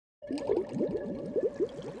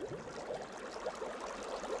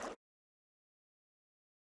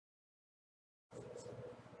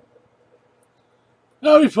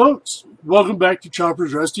Howdy folks, welcome back to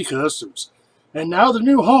Chopper's Rusty Customs, and now the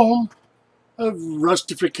new home of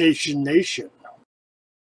Rustification Nation.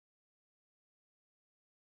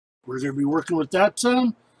 We're going to be working with that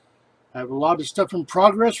some. I have a lot of stuff in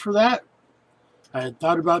progress for that. I had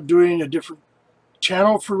thought about doing a different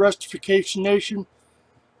channel for Rustification Nation,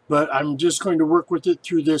 but I'm just going to work with it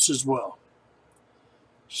through this as well.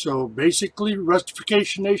 So basically,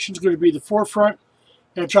 Rustification Nation is going to be the forefront,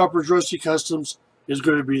 and Chopper's Rusty Customs is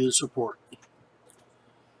going to be the support.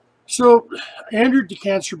 So I entered the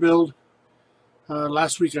cancer build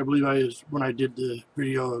last week, I believe, when I did the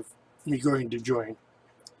video of me going to join.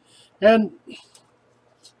 And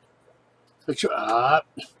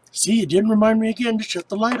see, it didn't remind me again to shut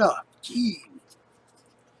the light off. Gee.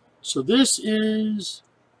 So this is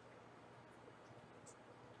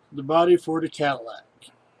the body for the Cadillac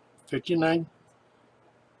 59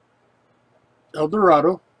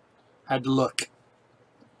 Eldorado. Had to look.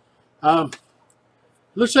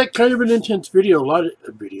 Looks like kind of an intense video.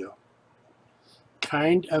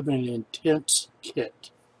 Kind of an intense kit.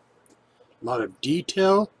 A lot of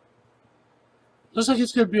detail. Looks like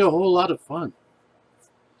it's going to be a whole lot of fun.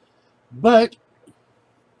 But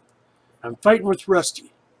I'm fighting with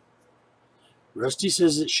Rusty. Rusty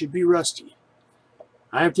says it should be rusty.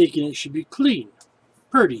 I'm thinking it should be clean,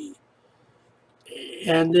 pretty.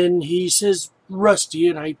 And then he says rusty,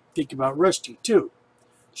 and I think about rusty too.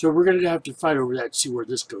 So we're going to have to fight over that and see where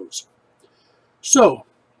this goes. So,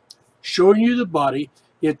 showing you the body,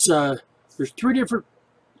 it's there's 3 different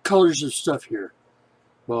colors of stuff here.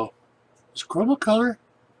 Well, is chroma color?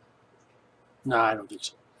 No, I don't think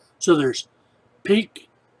so. So there's pink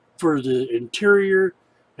for the interior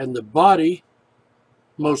and the body,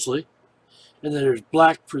 mostly. And then there's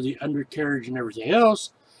black for the undercarriage and everything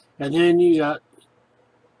else. And then you got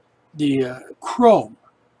the chrome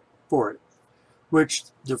for it, which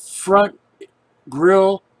the front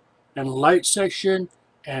grille and light section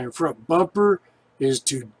and front bumper is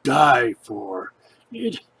to die for.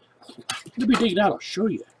 Let me take it out, I'll show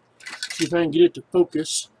you. See if I can get it to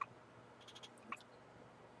focus.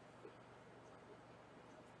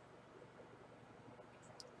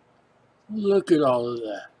 Look at all of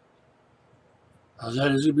that. Oh,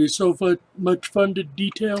 that is going to be so much fun to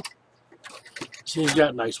detail. See, he's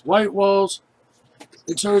got nice white walls.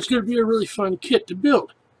 And so it's going to be a really fun kit to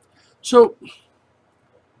build. So,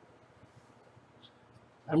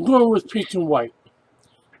 I'm going with pink and white.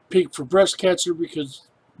 Pink for breast cancer because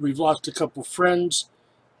we've lost a couple friends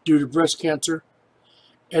due to breast cancer.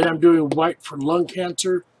 And I'm doing white for lung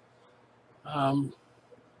cancer.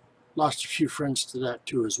 Lost a few friends to that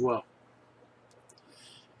too as well.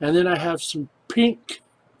 And then I have some pink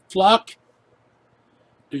flock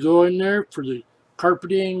to go in there for the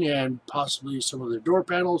carpeting and possibly some of the door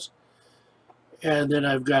panels. And then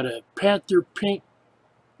I've got a panther pink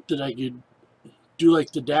that I could do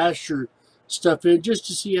like the dash or stuff in just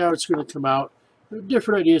to see how it's going to come out.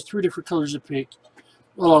 Different ideas, 3 different colors of pink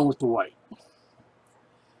along with the white.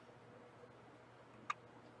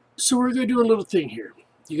 So we're going to do a little thing here.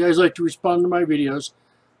 You guys like to respond to my videos.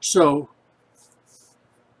 So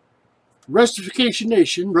Rustification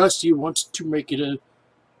Nation, Rusty wants to make it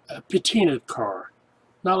a patina car.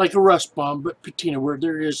 Not like a rust bomb, but patina, where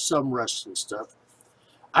there is some rust and stuff.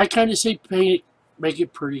 I kind of say paint it, make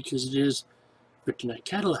it pretty, because it is a Kryptonite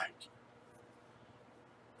Cadillac.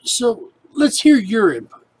 So, let's hear your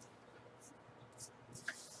input.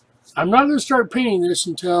 I'm not going to start painting this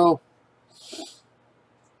until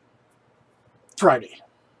Friday.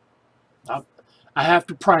 I have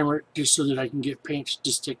to primer it just so that I can get paints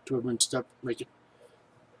to stick to them and stuff, make it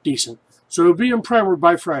decent. So it'll be in primer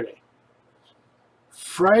by Friday.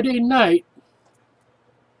 Friday night,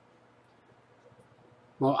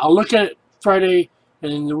 well, I'll look at it Friday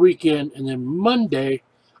and then the weekend, and then Monday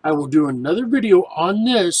I will do another video on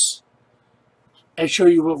this and show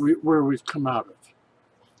you where we've come out of.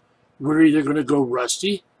 We're either going to go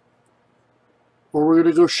rusty or we're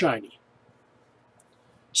going to go shiny.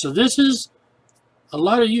 So this is a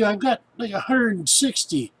lot of you. I've got like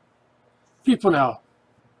 160 people now,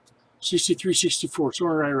 63, 64,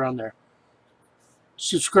 somewhere right around there,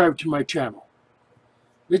 subscribe to my channel.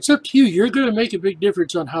 It's up to you. You're going to make a big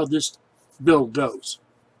difference on how this build goes.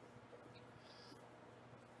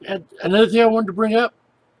 And another thing I wanted to bring up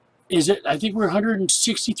is that I think we're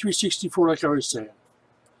 163, 64, like I was saying.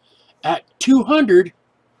 At 200,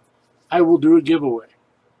 I will do a giveaway.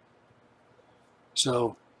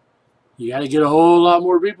 So you got to get a whole lot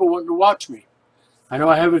more people wanting to watch me. I know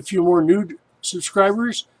I have a few more new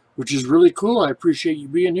subscribers, which is really cool. I appreciate you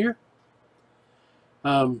being here.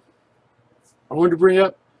 I wanted to bring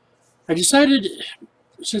up, I decided,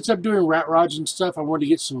 since I'm doing rat rods and stuff, I wanted to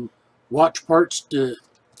get some watch parts to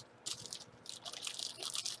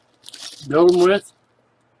build them with.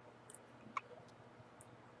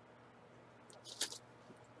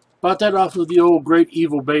 Bought that off of the old Great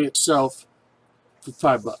Evil Bay itself for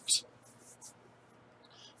 $5.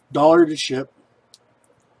 $1 to ship.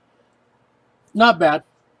 Not bad.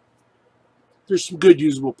 There's some good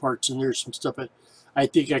usable parts in there. Some stuff I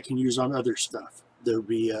think I can use on other stuff that'll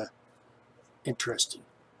be interesting.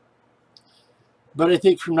 But I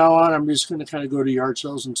think from now on, I'm just going to kind of go to yard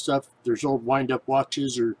sales and stuff. There's old wind-up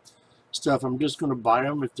watches or stuff. I'm just going to buy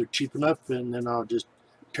them if they're cheap enough, and then I'll just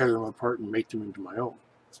tear them apart and make them into my own.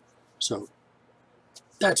 So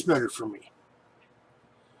that's better for me.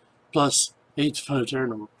 Plus, it's fun tearing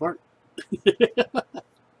them apart.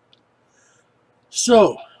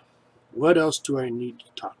 So, what else do I need to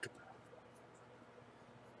talk about?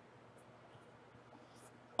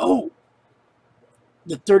 Oh,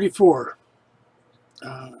 the 34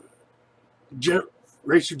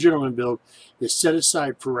 Racer Gentleman build is set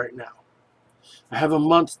aside for right now. I have a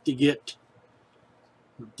month to get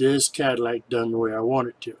this Cadillac done the way I want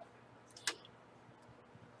it to.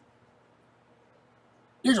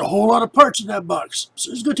 There's a whole lot of parts in that box,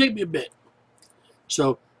 so it's going to take me a bit.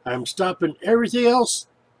 So I'm stopping everything else,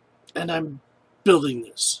 and I'm building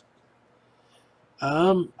this.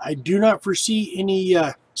 I do not foresee any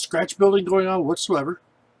scratch building going on whatsoever.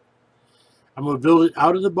 I'm going to build it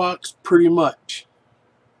out of the box pretty much.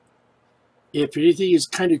 If anything is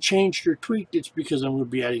kind of changed or tweaked, it's because I'm going to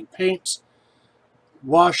be adding paints,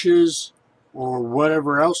 washes, or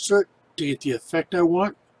whatever else to it to get the effect I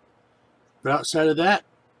want. But outside of that,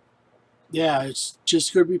 yeah, it's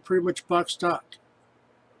just going to be pretty much box stock.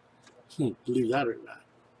 Believe that or not.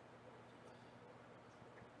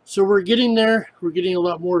 So we're getting there. We're getting a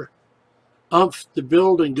lot more oomph to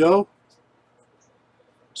build and go.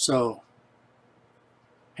 So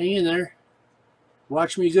hang in there.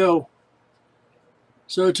 Watch me go.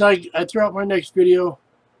 So until I throw out my next video,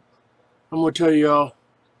 I'm going to tell you all,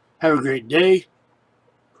 have a great day.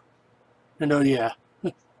 And oh yeah,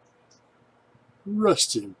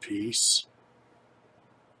 rest in peace.